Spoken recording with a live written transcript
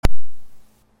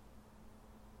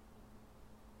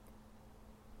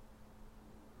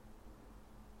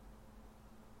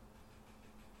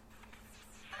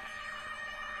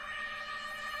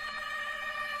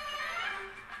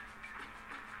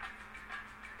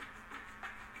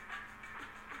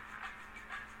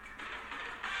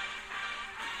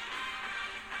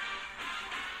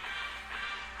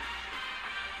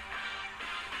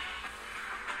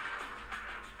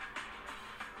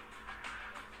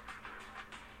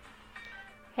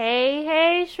Hey,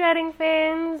 hey, shredding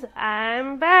fans!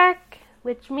 I'm back,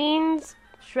 which means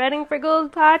Shredding for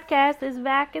Gold podcast is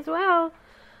back as well.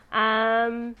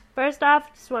 First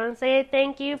off, just want to say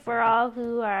thank you for all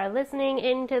who are listening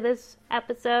into this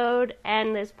episode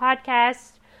and this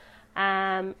podcast.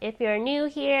 If you're new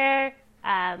here,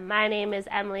 my name is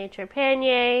Emily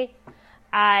Trepanier.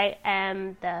 I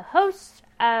am the host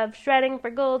of Shredding for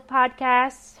Gold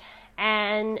podcast.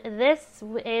 And this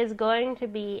is going to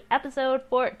be episode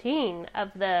 14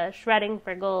 of the Shredding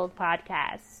for Gold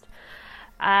podcast.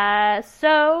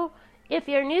 So, if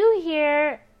you're new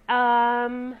here,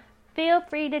 feel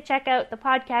free to check out the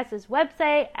podcast's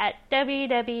website at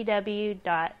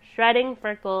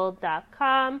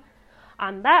www.shreddingforgold.com.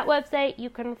 On that website,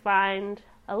 you can find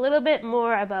a little bit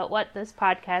more about what this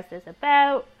podcast is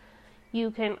about. You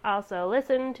can also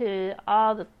listen to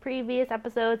all the previous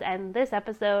episodes and this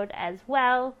episode as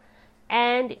well.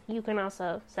 And you can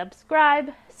also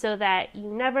subscribe so that you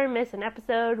never miss an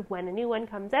episode. When a new one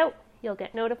comes out, you'll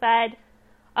get notified.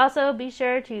 Also, be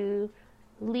sure to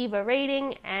leave a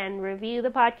rating and review the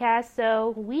podcast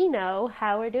so we know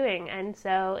how we're doing. And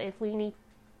so if we need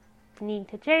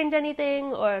to change anything,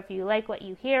 or if you like what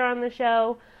you hear on the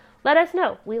show, let us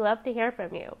know. We love to hear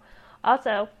from you.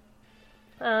 Also,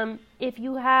 if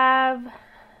you have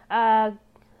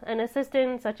an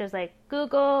assistant such as like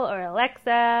Google or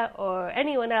Alexa or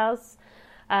anyone else,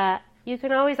 you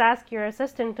can always ask your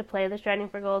assistant to play the Shredding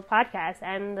for Gold podcast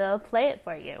and they'll play it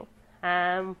for you.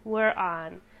 We're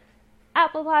on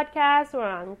Apple Podcasts, we're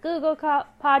on Google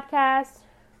Podcasts,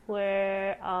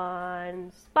 we're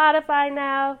on Spotify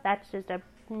now. That's just a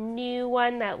new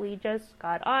one that we just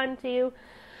got onto.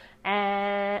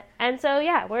 And so,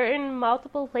 yeah, we're in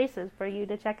multiple places for you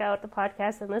to check out the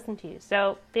podcast and listen to.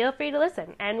 So feel free to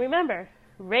listen. And remember,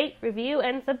 rate, review,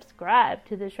 and subscribe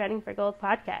to the Shredding for Gold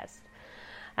podcast.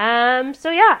 So,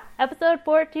 yeah, episode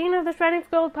 14 of the Shredding for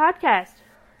Gold podcast.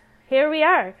 Here we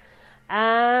are.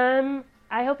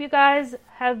 I hope you guys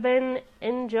have been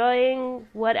enjoying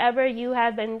whatever you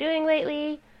have been doing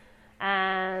lately.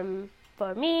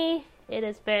 For me, it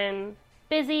has been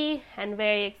busy and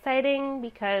very exciting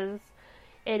because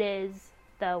it is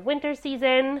the winter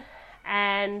season,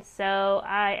 and so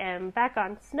I am back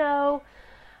on snow,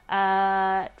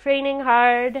 training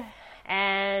hard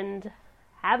and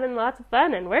having lots of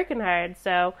fun and working hard.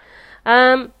 So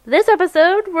this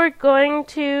episode we're going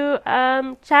to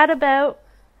chat about,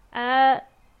 I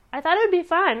thought it would be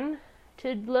fun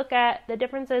to look at the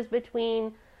differences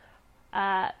between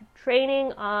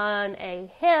training on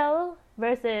a hill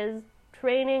versus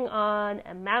training on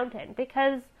a mountain,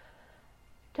 because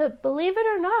to believe it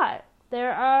or not,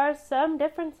 there are some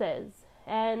differences,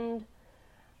 and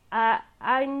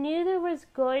I knew there was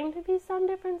going to be some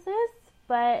differences,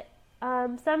 but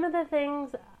some of the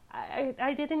things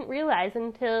I didn't realize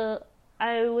until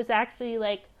I was actually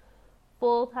like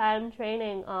full-time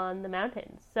training on the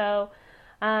mountains. So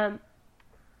I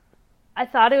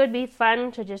thought it would be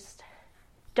fun to just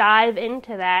dive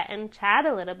into that and chat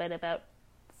a little bit about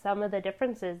some of the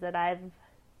differences that I've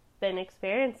been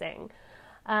experiencing.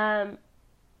 So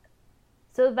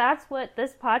that's what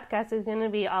this podcast is going to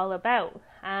be all about.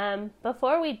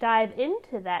 Before we dive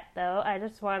into that, though, I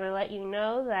just want to let you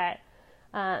know that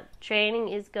training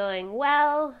is going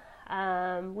well.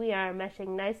 We are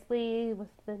meshing nicely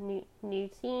with the new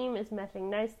team is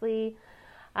meshing nicely.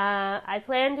 I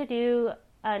plan to do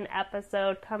an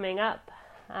episode coming up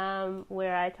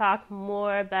where I talk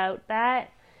more about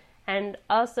that. And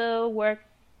also we're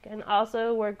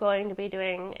going to be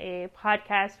doing a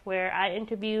podcast where I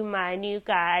interview my new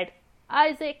guide,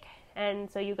 Isaac. And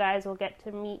so you guys will get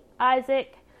to meet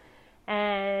Isaac.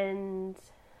 And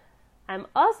I'm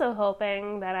also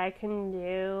hoping that I can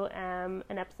do an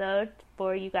episode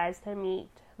for you guys to meet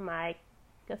a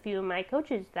few of my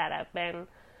coaches that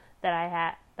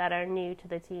are new to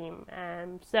the team.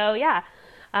 So yeah.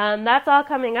 That's all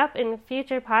coming up in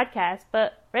future podcasts,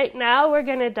 but right now we're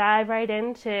going to dive right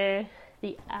into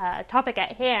the topic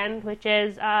at hand, which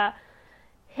is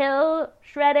hill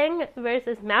shredding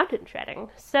versus mountain shredding.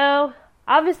 So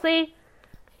obviously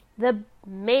the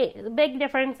big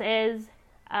difference is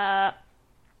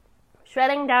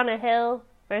shredding down a hill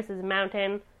versus a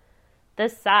mountain. The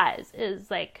size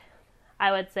is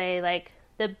I would say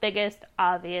the biggest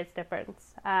obvious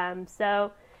difference.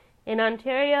 So in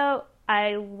Ontario,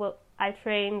 I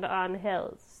trained on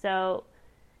hills, so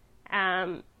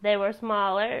they were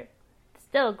smaller,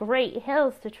 still great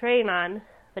hills to train on,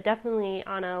 but definitely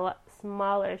on a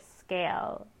smaller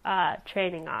scale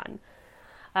training on.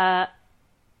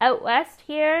 Out west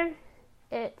here,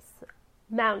 it's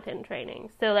mountain training,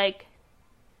 so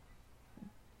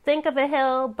think of a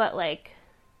hill, but like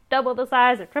double the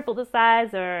size or triple the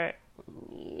size, or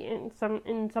in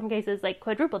some cases like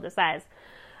quadruple the size,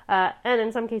 and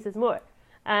in some cases more.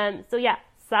 So yeah,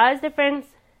 size difference,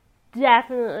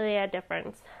 definitely a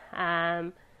difference.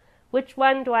 Which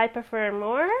one do I prefer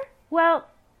more? Well,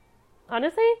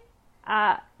 honestly,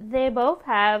 they both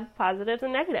have positives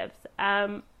and negatives.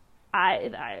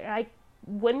 I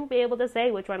wouldn't be able to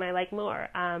say which one I like more.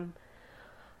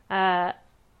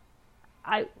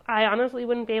 I honestly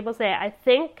wouldn't be able to say. I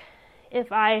think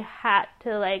if I had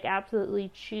to like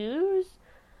absolutely choose,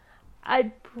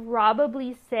 I'd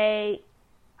probably say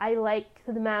I like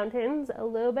the mountains a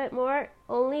little bit more,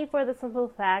 only for the simple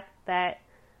fact that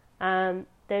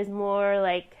there's more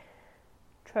like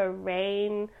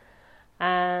terrain.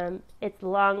 It's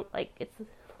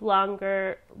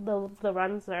longer. The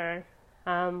runs are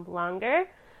longer.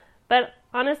 But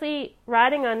honestly,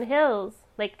 riding on hills,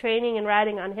 like training and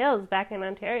riding on hills back in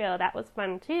Ontario, that was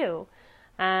fun too.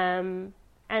 And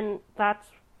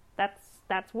that's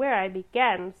where I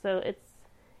began. So it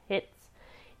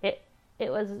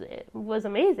was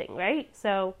amazing, right?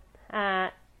 So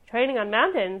training on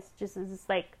mountains just is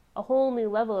like a whole new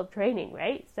level of training,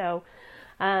 right? So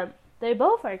they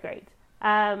both are great.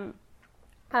 I'm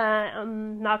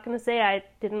not gonna say I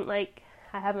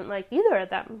haven't liked either of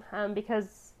them,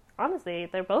 because honestly,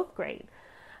 they're both great.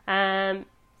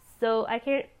 So I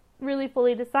can't really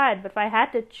fully decide, but if I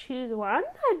had to choose one,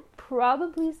 I'd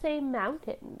probably say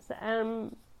mountains.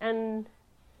 And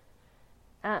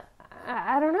I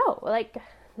don't know, like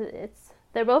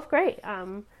they're both great.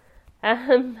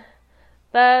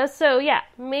 But so yeah,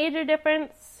 major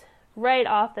difference right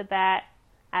off the bat,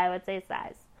 I would say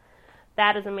size.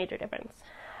 That is a major difference.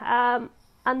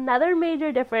 Another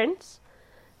major difference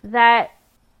that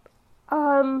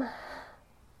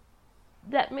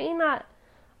that may not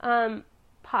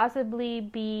possibly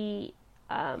be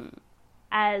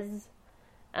as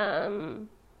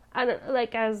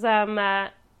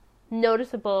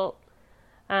noticeable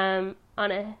on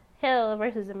a hill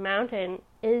versus a mountain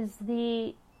is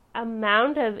the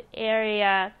amount of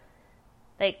area,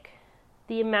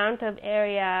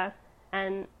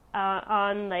 and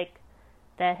on like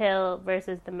the hill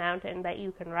versus the mountain that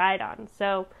you can ride on.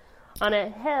 So on a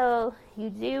hill, you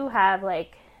do have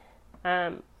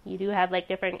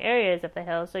different areas of the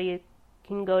hill, so you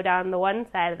can go down the one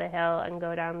side of the hill and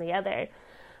go down the other,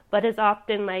 but it's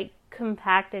often like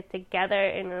compacted together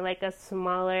in like a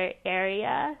smaller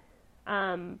area,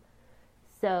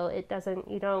 so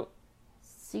you don't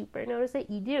super notice it.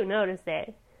 You do notice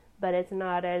it, but it's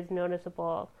not as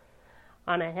noticeable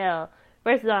on a hill.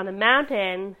 Versus on a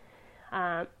mountain,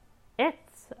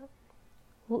 it's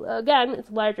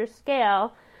larger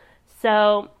scale,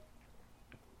 so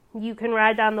you can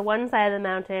ride down the one side of the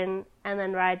mountain and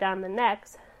then ride down the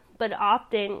next, but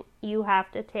often you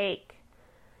have to take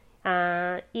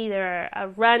either a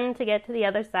run to get to the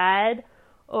other side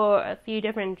or a few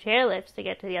different chairlifts to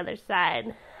get to the other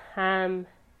side, and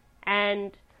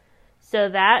so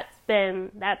that's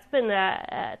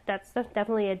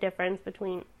definitely a difference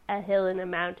between a hill and a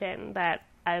mountain that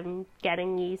I'm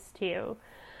getting used to.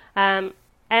 And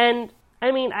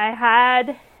I mean, I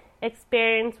had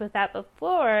experience with that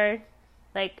before,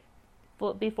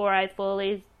 before I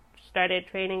fully started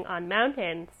training on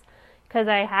mountains, because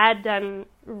I had done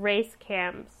race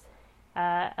camps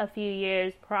a few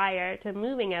years prior to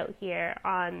moving out here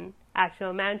on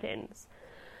actual mountains.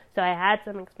 So I had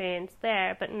some experience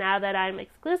there, but now that I'm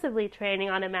exclusively training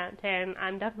on a mountain,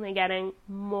 I'm definitely getting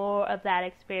more of that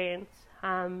experience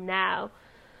now,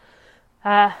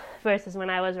 versus when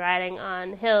I was riding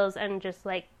on hills and just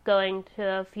like going to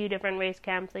a few different race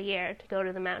camps a year to go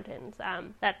to the mountains.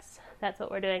 That's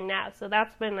what we're doing now. So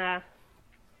that's been a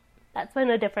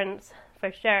difference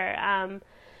for sure.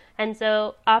 And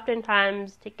so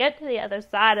oftentimes to get to the other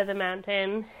side of the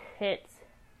mountain, it's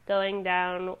going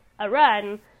down a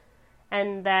run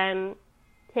and then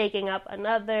taking up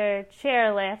another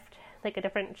chairlift, like a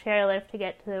different chairlift to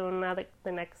get to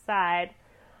the next side,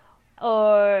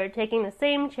 or taking the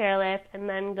same chairlift and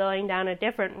then going down a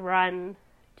different run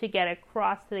to get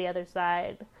across to the other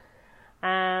side,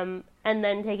 and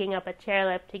then taking up a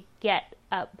chairlift to get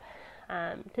up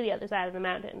to the other side of the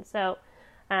mountain. So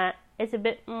it's a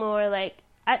bit more like,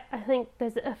 I think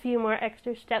there's a few more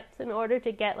extra steps in order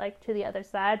to get like to the other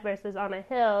side, versus on a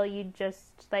hill you'd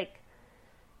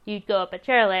go up a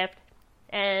chairlift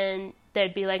and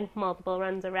there'd be like multiple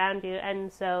runs around you,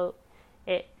 and so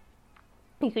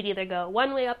you could either go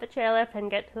one way up the chairlift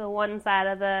and get to the one side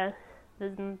of the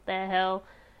hill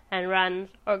and run,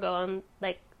 or go on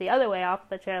like the other way off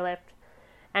the chairlift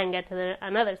and get to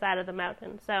another side of the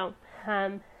mountain. So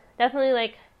definitely,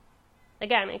 like,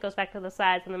 again, it goes back to the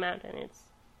size of the mountain.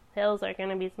 Hills are going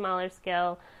to be smaller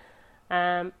scale,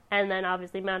 and then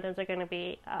obviously mountains are going to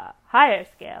be higher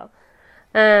scale.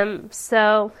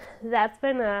 So that's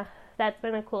been a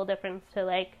cool difference to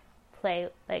like play,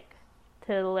 like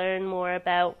to learn more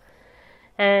about.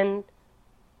 And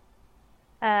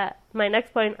my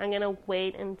next point, I'm gonna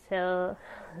wait until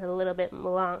a little bit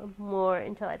more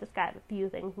until I describe a few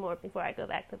things more before I go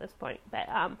back to this point. But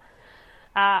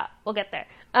we'll get there.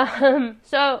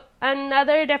 So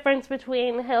another difference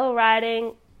between hill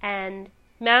riding and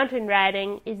mountain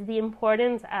riding is the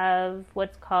importance of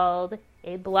what's called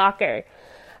a blocker.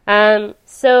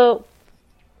 So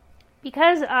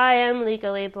because I am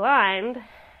legally blind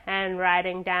and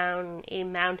riding down a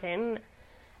mountain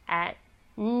at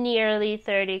nearly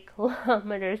 30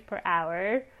 kilometers per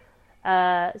hour,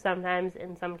 sometimes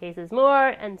in some cases more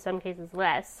and some cases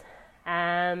less.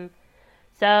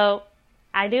 So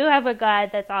I do have a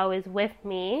guide that's always with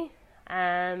me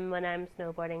when I'm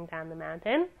snowboarding down the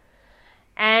mountain.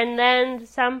 And then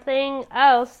something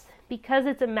else, because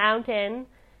it's a mountain,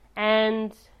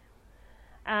 and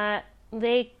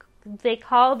they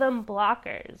call them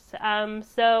blockers.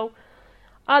 So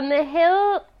on the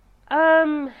hill,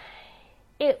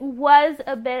 it was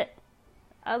a bit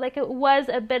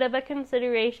of a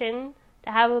consideration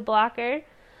to have a blocker,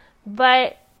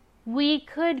 but we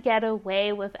could get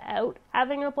away without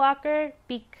having a blocker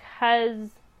because,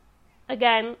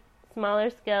 again, smaller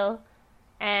scale,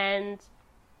 and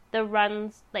the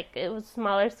runs, like, it was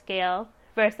smaller scale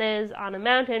versus on a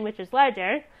mountain, which is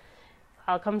larger.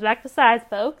 All comes back to size,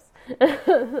 folks.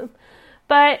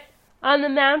 But on the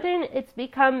mountain, it's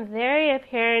become very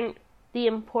apparent the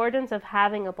importance of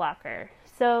having a blocker.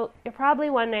 So you're probably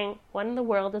wondering, what in the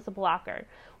world is a blocker?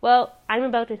 Well, I'm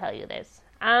about to tell you this.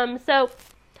 But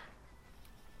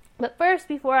first,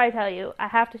 before I tell you, I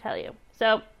have to tell you.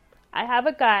 So I have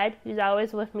a guide who's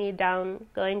always with me going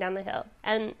down the hill.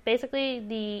 And basically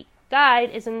the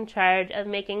guide is in charge of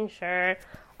making sure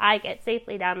I get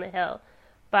safely down the hill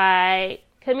by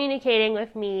communicating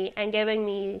with me and giving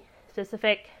me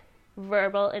specific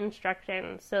verbal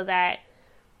instructions so that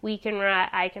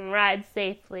I can ride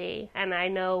safely and I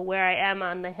know where I am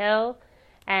on the hill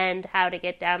and how to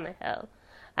get down the hill.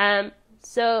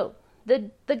 So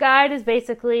the guide is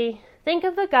basically, think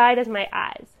of the guide as my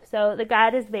eyes. So the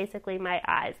guide is basically my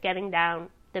eyes getting down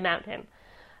the mountain.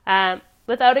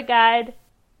 Without a guide,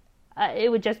 it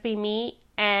would just be me,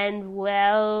 and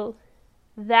well,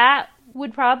 that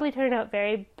would probably turn out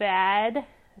very bad,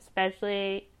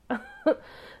 especially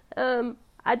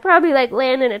I'd probably like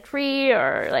land in a tree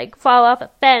or like fall off a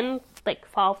fence, like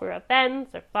fall through a fence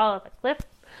or fall off a cliff.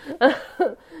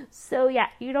 So yeah,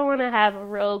 you don't want to have a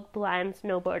rogue blind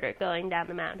snowboarder going down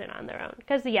the mountain on their own,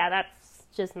 because yeah, that's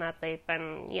just not safe,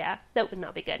 and yeah, that would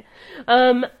not be good.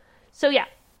 So yeah,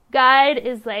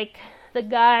 the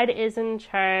guide is in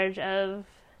charge of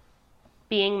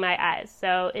being my eyes.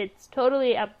 So it's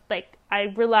totally up, like,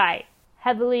 I rely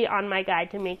heavily on my guide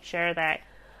to make sure that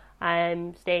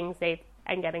I'm staying safe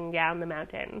and getting down the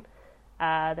mountain,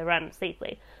 the run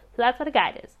safely. So that's what a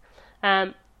guide is.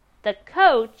 The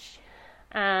coach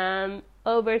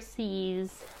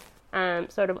oversees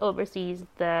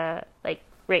the, like,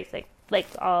 racing, like,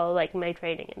 all, like, my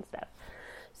training and stuff.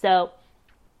 So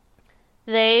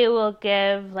they will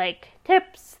give, like,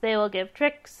 tips, they will give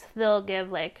tricks, they'll give,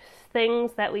 like,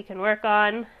 things that we can work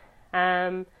on,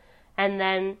 and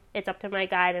then it's up to my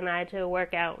guide and I to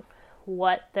work out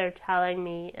what they're telling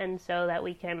me, and so that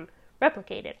we can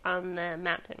replicate it on the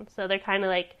mountain. So they're kind of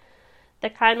like,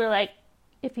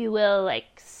 if you will, like,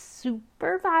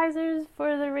 supervisors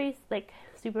for the race, like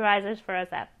supervisors for us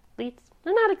athletes.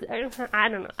 They're not, I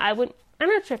don't know, I'm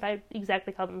not sure if I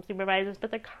exactly call them supervisors, but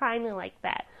they're kind of like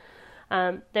that.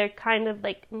 They're kind of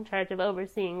like in charge of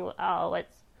overseeing all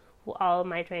of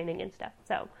my training and stuff.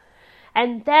 So,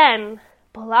 and then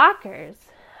blockers,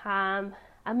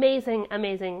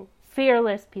 amazing,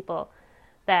 fearless people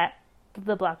that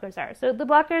the blockers are. So the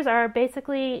blockers are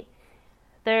basically,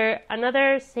 they're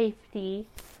another safety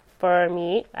for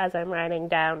me as I'm riding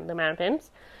down the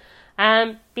mountains.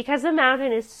 Because the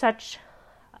mountain is such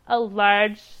a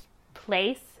large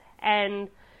place, and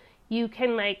you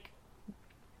can, like,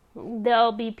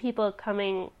 there'll be people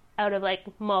coming out of, like,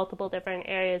 multiple different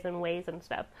areas and ways and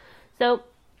stuff. So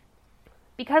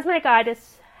because my guide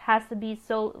has to be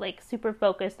so, like, super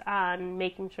focused on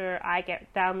making sure I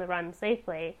get down the run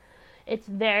safely, it's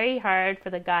very hard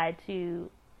for the guide to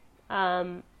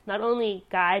not only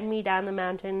guide me down the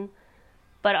mountain,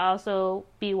 but also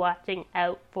be watching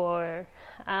out for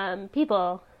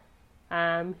people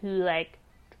who, like,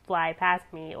 fly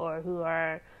past me, or who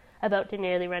are about to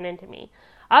nearly run into me.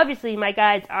 Obviously, my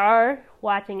guides are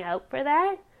watching out for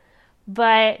that,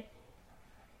 but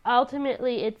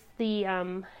ultimately it's the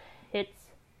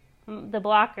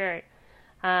blocker.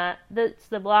 It's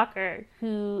the blocker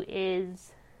who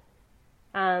is,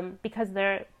 because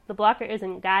the blocker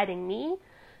isn't guiding me.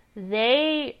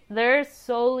 They're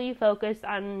solely focused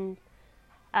on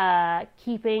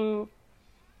keeping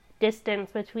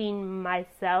distance between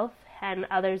myself and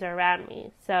others around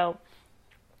me. So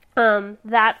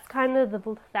that's kind of the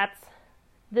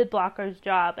blocker's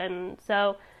job. And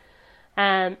so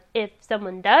if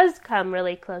someone does come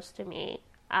really close to me,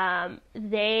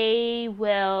 they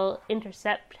will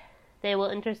intercept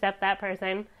that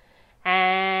person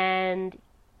and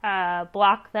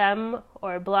block them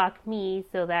or block me,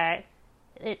 so that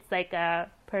it's like a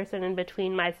person in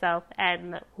between myself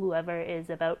and whoever is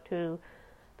about to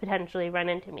potentially run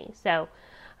into me. So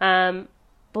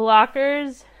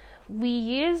blockers,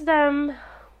 we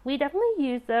definitely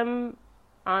use them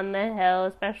on the hill,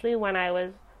 especially when I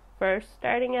was first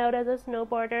starting out as a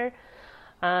snowboarder.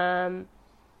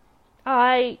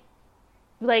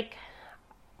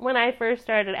 When I first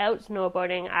started out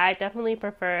snowboarding, I definitely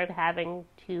preferred having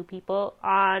two people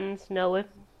on snow with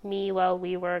me while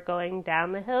we were going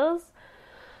down the hills.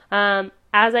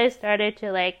 As I started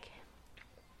to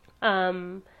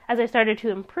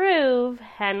improve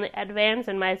and advance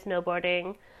in my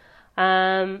snowboarding,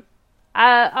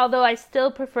 although I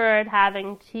still preferred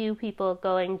having two people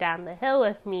going down the hill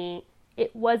with me,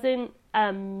 it wasn't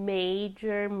a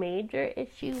major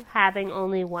issue having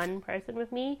only one person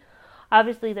with me.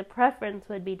 Obviously, the preference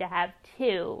would be to have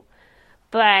two,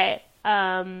 but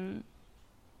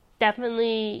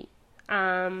definitely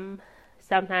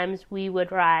sometimes we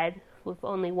would ride with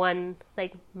only one,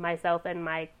 like myself and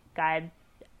my guide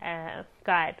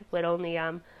would only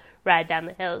ride down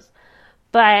the hills.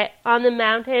 But on the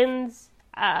mountains,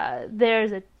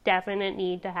 there's a definite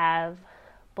need to have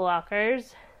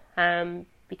blockers,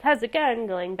 because again,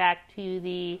 going back to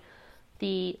the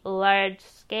large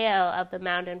scale of the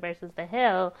mountain versus the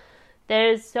hill,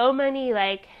 there's so many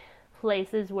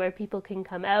places where people can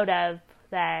come out of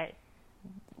that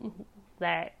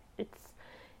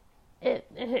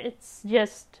it's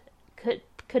just could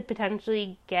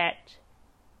potentially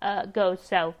go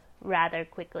south rather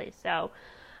quickly. So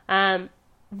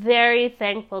very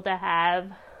thankful to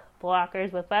have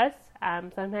blockers with us.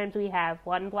 Sometimes we have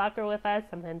one blocker with us,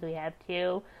 sometimes we have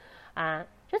two.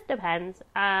 Just depends.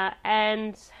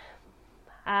 And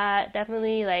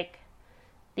definitely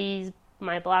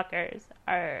my blockers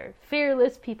are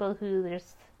fearless people who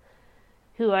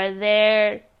are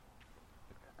there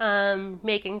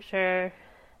making sure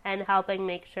and helping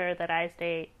make sure that I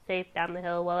stay safe down the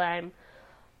hill while I'm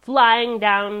flying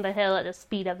down the hill at the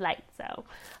speed of light. So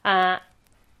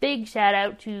big shout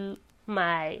out to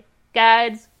my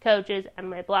guides, coaches, and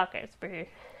my blockers for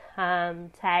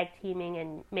tag teaming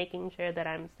and making sure that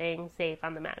I'm staying safe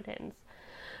on the mountains.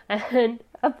 And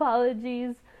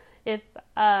apologies if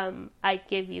I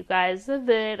give you guys a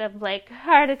bit of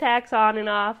heart attacks on and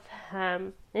off.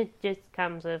 It just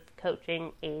comes with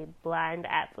coaching a blind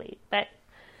athlete. But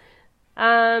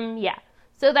yeah,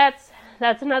 so that's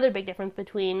another big difference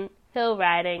between hill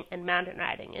riding and mountain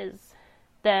riding, is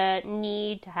the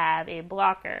need to have a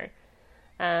blocker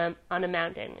on a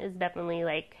mountain is definitely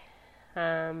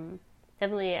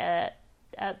definitely a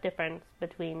difference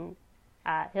between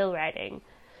hill riding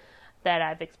that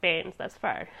I've experienced thus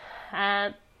far.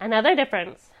 Another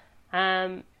difference,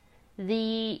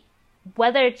 the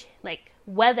weather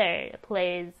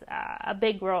plays a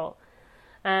big role.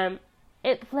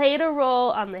 It played a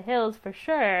role on the hills for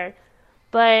sure,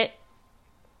 but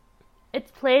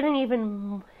it's played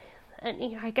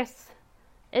I guess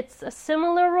it's a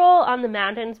similar role on the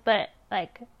mountains, but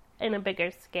in a bigger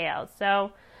scale.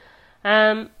 So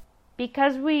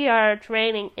because we are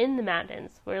training in the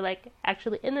mountains, we're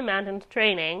actually in the mountains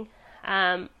training,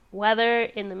 weather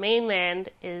in the mainland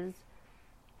is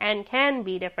and can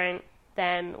be different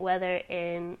than weather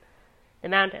in the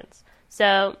mountains.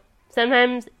 So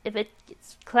sometimes if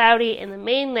it's cloudy in the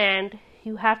mainland,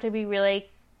 you have to be really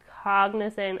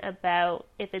cognizant about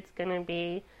if it's going to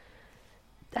be,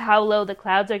 how low the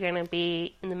clouds are going to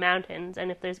be in the mountains,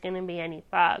 and if there's going to be any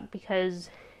fog, because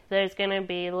there's going to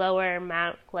be lower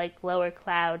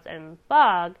clouds and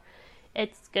fog,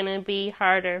 it's going to be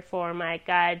harder for my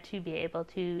guide to be able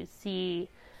to see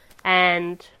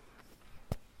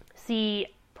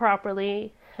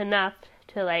properly enough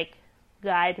to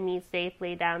guide me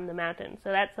safely down the mountain.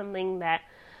 So that's something that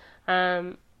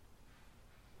I've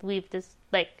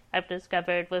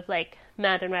discovered with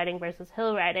mountain riding versus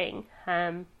hill riding.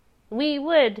 We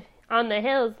would on the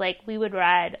hills, like we would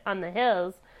ride on the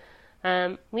hills,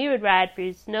 we would ride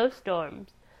through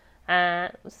snowstorms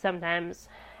sometimes,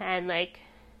 and like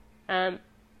I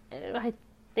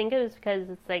think it was because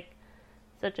it's like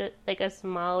such a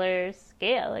smaller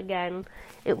scale. Again,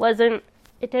 it didn't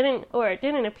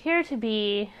appear to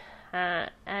be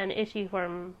an issue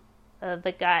from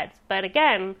the guides, but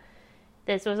again,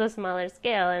 this was a smaller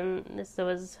scale, and this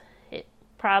was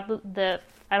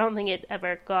I don't think it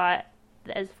ever got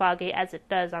as foggy as it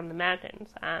does on the mountains.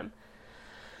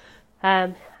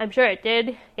 I'm sure it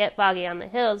did get foggy on the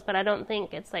hills, but I don't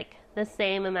think it's like the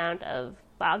same amount of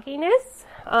fogginess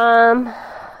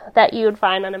that you would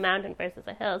find on a mountain versus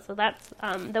a hill. So that's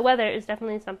the weather is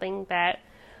definitely something that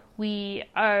we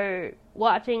are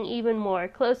watching even more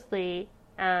closely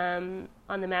on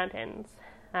the mountains.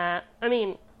 I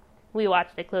mean, we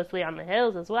watched it closely on the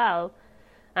hills as well.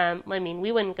 I mean,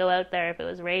 we wouldn't go out there if it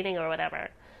was raining or whatever,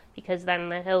 because then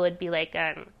the hill would be like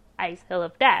an ice hill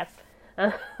of death.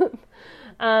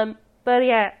 But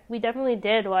yeah, we definitely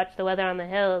did watch the weather on the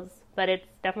hills, but it's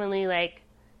definitely like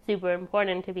super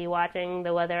important to be watching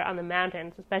the weather on the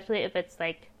mountains, especially if it's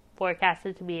like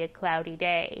forecasted to be a cloudy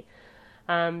day.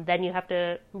 Then you have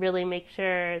to really make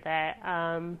sure that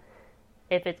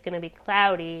if it's going to be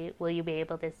cloudy, will you be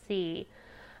able to see?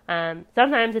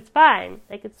 Sometimes it's fine,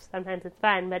 sometimes it's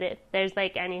fine, but if there's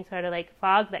like any sort of like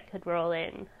fog that could roll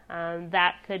in,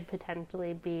 that could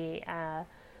potentially be a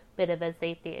bit of a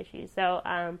safety issue. So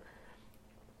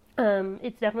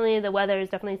the weather is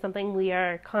definitely something we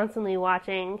are constantly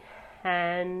watching,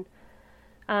 and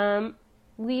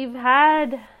we've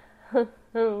had a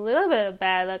little bit of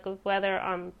bad luck with weather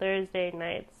on Thursday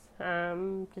nights,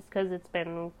 just because it's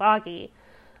been foggy.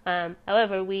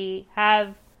 However, we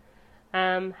have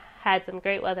had some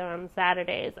great weather on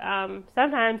Saturdays.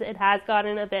 Sometimes it has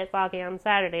gotten a bit foggy on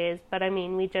Saturdays, but I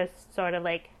mean, we just sort of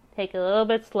like take a little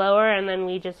bit slower, and then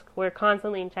we're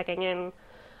constantly checking in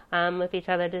with each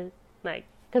other to like,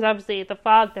 because obviously the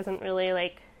fog doesn't really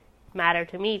like matter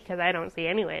to me because I don't see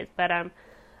anyways, but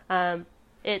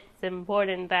it's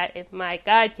important that if my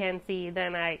guide can see,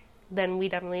 then we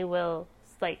definitely will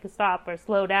like stop or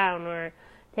slow down or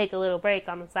take a little break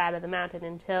on the side of the mountain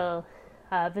until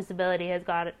visibility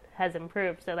has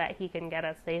improved, so that he can get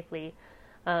us safely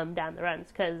down the runs.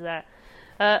 Because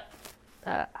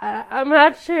I'm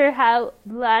not sure how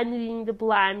leading the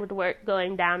blind would work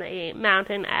going down a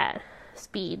mountain at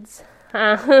speeds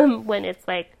when it's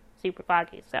like super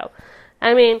foggy. So,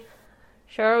 I mean,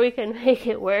 sure, we can make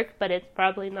it work, but it's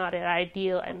probably not an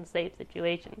ideal and safe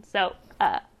situation. So,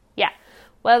 yeah,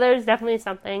 weather is definitely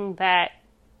something that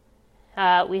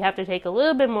we have to take a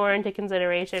little bit more into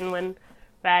consideration when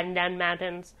riding down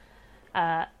mountains.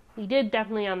 We did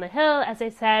definitely on the hill, as I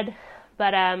said,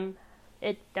 but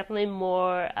it's definitely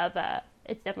more of a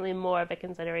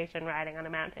consideration riding on a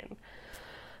mountain.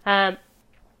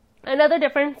 Another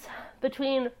difference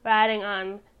between riding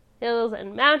on hills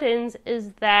and mountains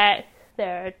is that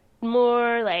there are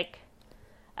more like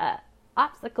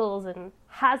obstacles and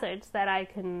hazards that I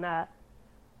can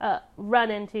run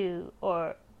into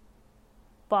or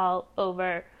fall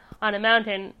over on a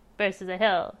mountain versus a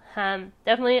hill.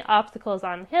 Definitely obstacles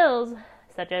on hills,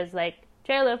 such as like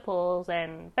chairlift poles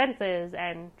and fences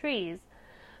and trees.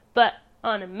 But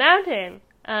on a mountain,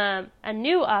 a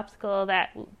new obstacle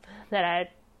that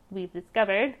we've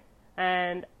discovered,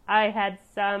 and I had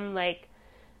I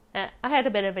had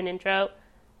a bit of an intro,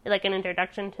 like an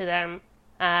introduction to them,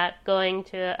 going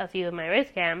to a few of my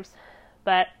race camps,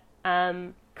 but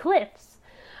cliffs.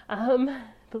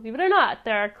 Believe it or not,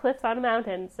 there are cliffs on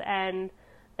mountains, and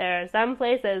there are some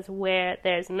places where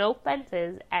there's no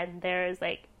fences and there's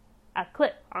like a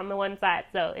cliff on the one side.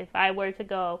 So if I were to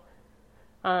go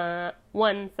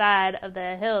one side of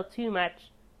the hill too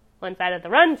much, one side of the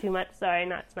run too much, sorry,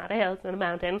 it's not a hill, it's not a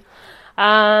mountain,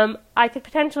 I could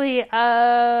potentially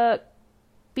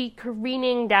be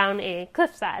careening down a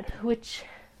cliffside, which,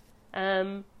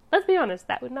 let's be honest,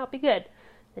 that would not be good.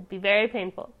 It'd be very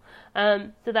painful.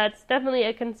 So that's definitely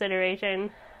a consideration.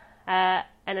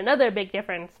 And another big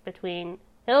difference between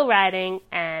hill riding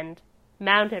and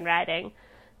mountain riding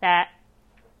that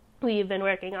we've been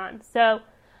working on. So,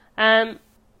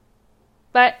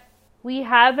 but we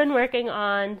have been working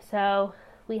on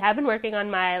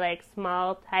my like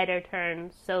small, tighter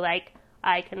turns, so like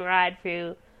I can ride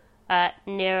through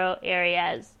narrow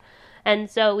areas. And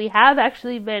so we have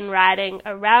actually been riding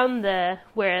around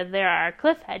where there are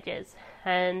cliff edges.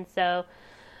 And so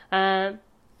I've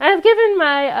given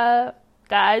my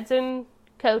guides and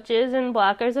coaches and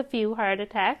blockers a few heart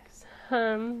attacks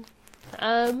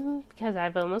because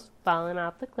I've almost fallen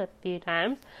off the cliff a few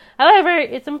times. However,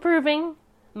 it's improving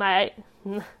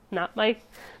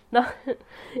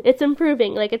it's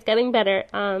improving, like it's getting better,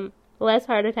 less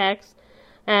heart attacks,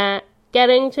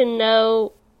 getting to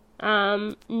know,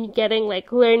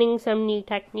 learning some new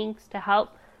techniques to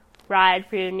help ride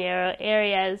through narrow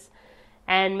areas,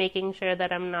 and making sure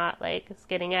that I'm not like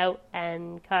skidding out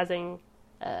and causing,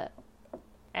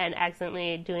 and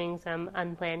accidentally doing some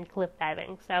unplanned cliff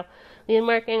diving. So we've been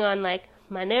working on like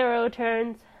my narrow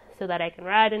turns so that I can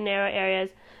ride in narrow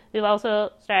areas. We've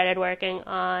also started working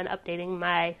on updating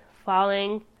my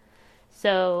falling.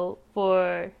 So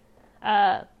for,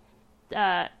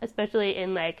 especially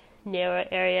in like narrow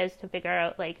areas, to figure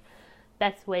out like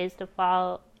best ways to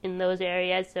fall in those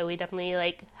areas. So we definitely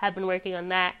like have been working on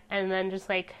that, and then just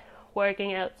like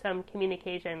working out some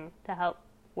communication to help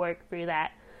work through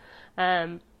that.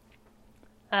 To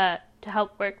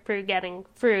help work through getting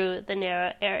through the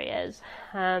narrow areas,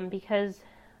 because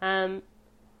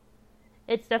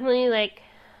it's definitely like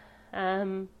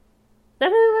definitely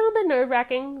a little bit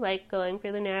nerve-wracking, like going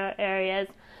through the narrow areas.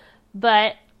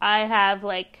 But I have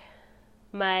like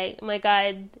my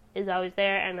guide is always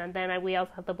there, and then we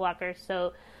also have the blockers.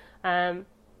 So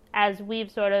as we've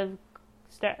sort of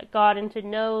gotten to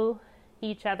know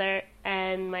each other,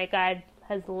 and my guide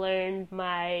has learned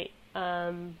my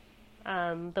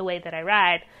the way that I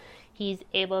ride, he's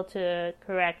able to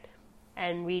correct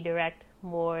and redirect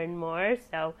more and more.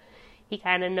 So he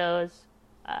kind of knows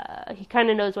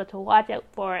what to watch out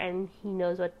for, and he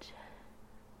knows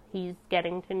he's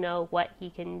getting to know what he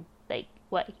can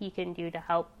do to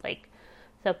help like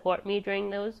support me during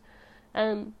those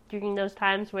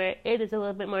times where it is a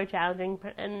little bit more challenging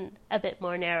and a bit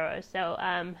more narrow. So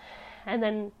and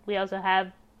then we also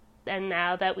have, and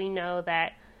now that we know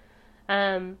that,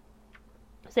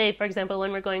 say for example,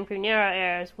 when we're going through narrow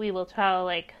areas, we will tell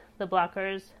like the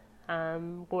blockers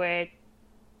where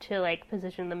to like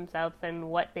position themselves and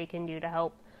what they can do to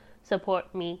help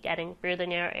support me getting through the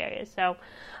narrow areas. So,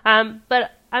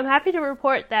 but I'm happy to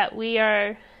report that we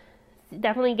are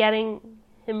definitely getting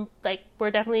him, like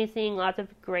we're definitely seeing lots of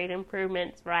great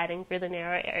improvements riding through the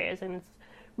narrow areas, and it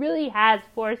really has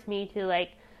forced me to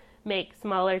like make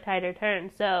smaller, tighter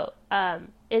turns. So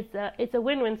it's a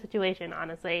win-win situation,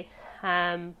 honestly.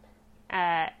 And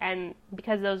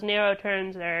because those narrow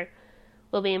turns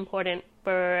will be important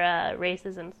for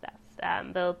races and stuff.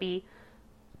 They'll be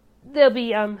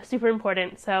super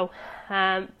important. So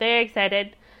very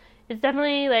excited. It's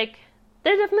definitely like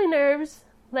there's definitely nerves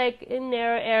like in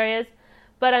narrow areas,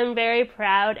 but I'm very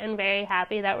proud and very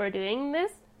happy that we're doing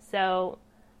this, so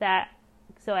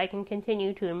I can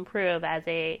continue to improve as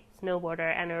a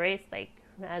snowboarder and a race,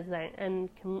 and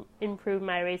can improve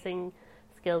my racing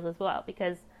skills as well,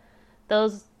 because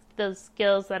those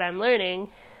skills that I'm learning,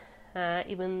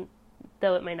 even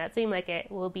though it might not seem like it,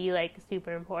 will be like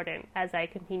super important as I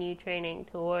continue training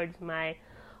towards my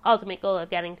ultimate goal of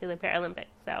getting to the Paralympics.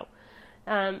 So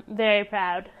very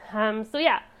proud. So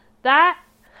yeah, that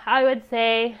I would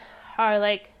say are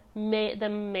like the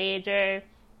major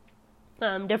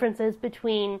differences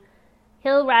between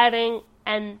hill riding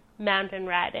and mountain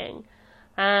riding.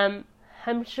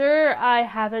 I'm sure I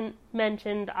haven't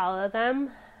mentioned all of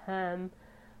them,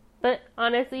 but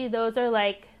honestly, those are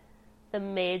like the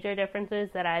major differences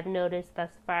that I've noticed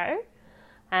thus far.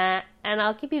 And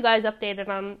I'll keep you guys updated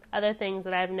on other things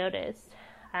that I've noticed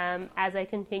as I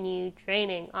continue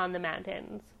training on the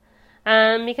mountains.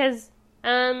 Because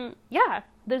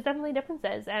there's definitely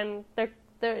differences, and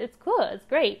it's cool. It's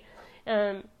great.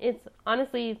 It's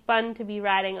honestly fun to be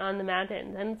riding on the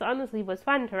mountains, and it's honestly was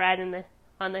fun to ride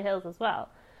on the hills as well.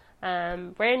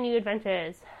 Brand new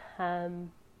adventures.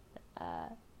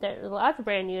 There's lots of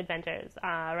brand new adventures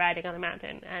riding on the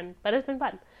mountain, but it's been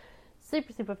fun.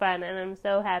 Super, super fun, and I'm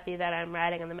so happy that I'm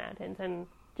riding on the mountains and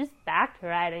just back to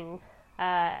riding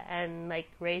and like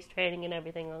race training and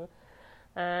everything,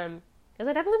 because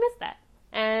I definitely missed that.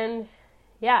 And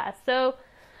yeah, so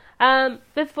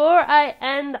before I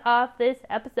end off this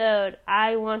episode,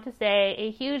 I want to say a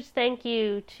huge thank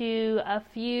you to a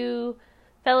few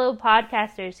fellow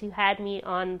podcasters who had me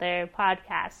on their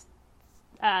podcast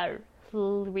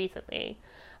recently.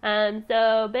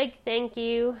 So big thank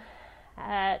you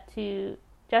to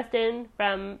Justin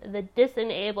from the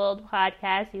Disenabled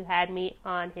podcast, who had me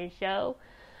on his show.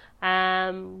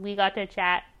 We got to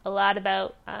chat a lot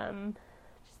about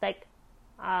just like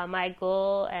my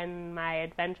goal and my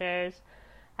adventures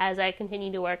as I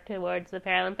continue to work towards the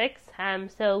Paralympics.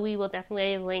 So we will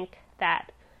definitely link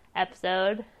that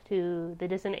episode to the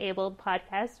Disenabled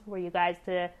podcast for you guys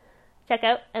to check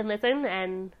out and listen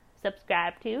and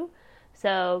subscribe to.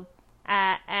 So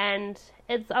and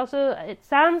it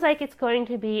sounds like it's going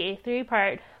to be a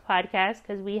 3-part podcast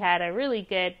because we had a really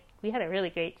great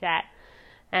chat.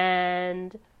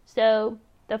 And so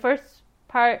the first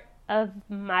part of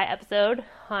my episode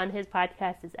on his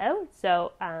podcast is out,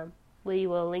 so we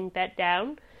will link that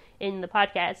down in the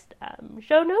podcast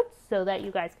show notes so that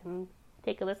you guys can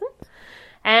take a listen.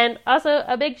 And also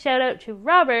a big shout out to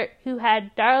Robert, who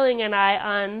had Darling and I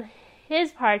on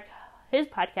his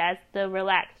podcast, The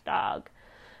Relaxed Dog,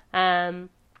 to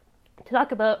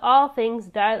talk about all things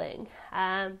Darling.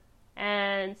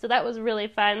 And so that was really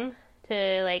fun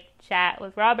to chat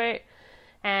with Robert,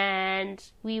 and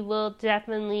we will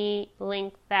definitely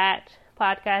link that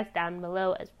podcast down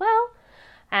below as well.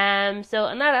 So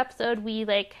in that episode,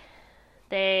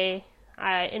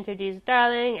 I introduced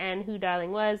Darling and who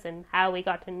Darling was and how we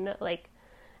got to know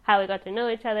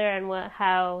each other and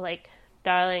how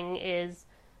Darling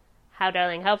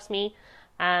helps me.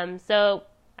 So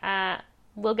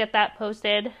we'll get that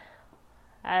posted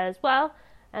as well.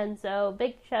 And so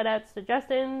big shout outs to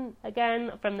Justin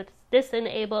again from the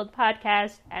Disenabled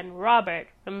podcast and Robert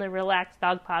from the Relaxed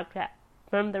Dog podcast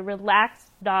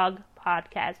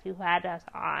who had us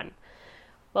on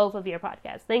both of your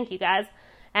podcasts. Thank you guys.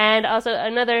 And also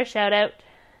another shout out,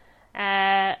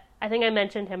 I think I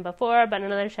mentioned him before, but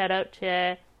another shout out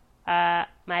to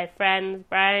my friends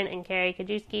Brian and Carrie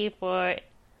Kajewski for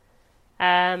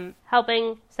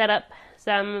helping set up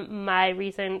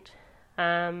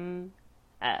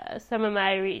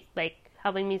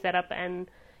helping me set up and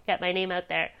get my name out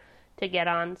there to get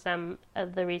on some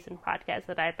of the recent podcasts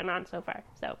that I've been on so far.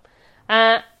 So,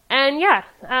 so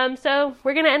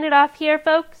we're going to end it off here,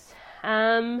 folks.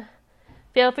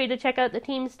 Feel free to check out the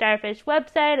Team Starfish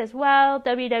website as well,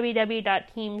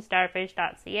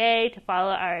 www.teamstarfish.ca, to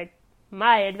follow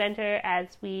my adventure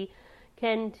as we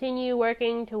continue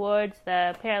working towards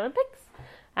the Paralympics.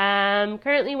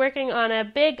 Currently working on a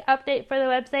big update for the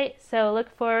website, so look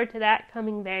forward to that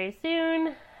coming very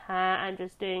soon. I'm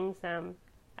just doing some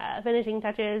finishing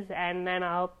touches, and then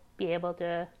it'll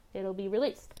be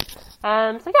released.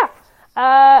 That's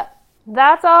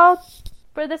all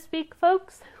for this week,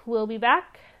 folks. We'll be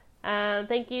back.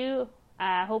 Thank you.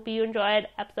 Hope you enjoyed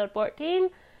episode 14.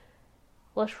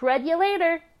 We'll shred you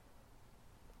later.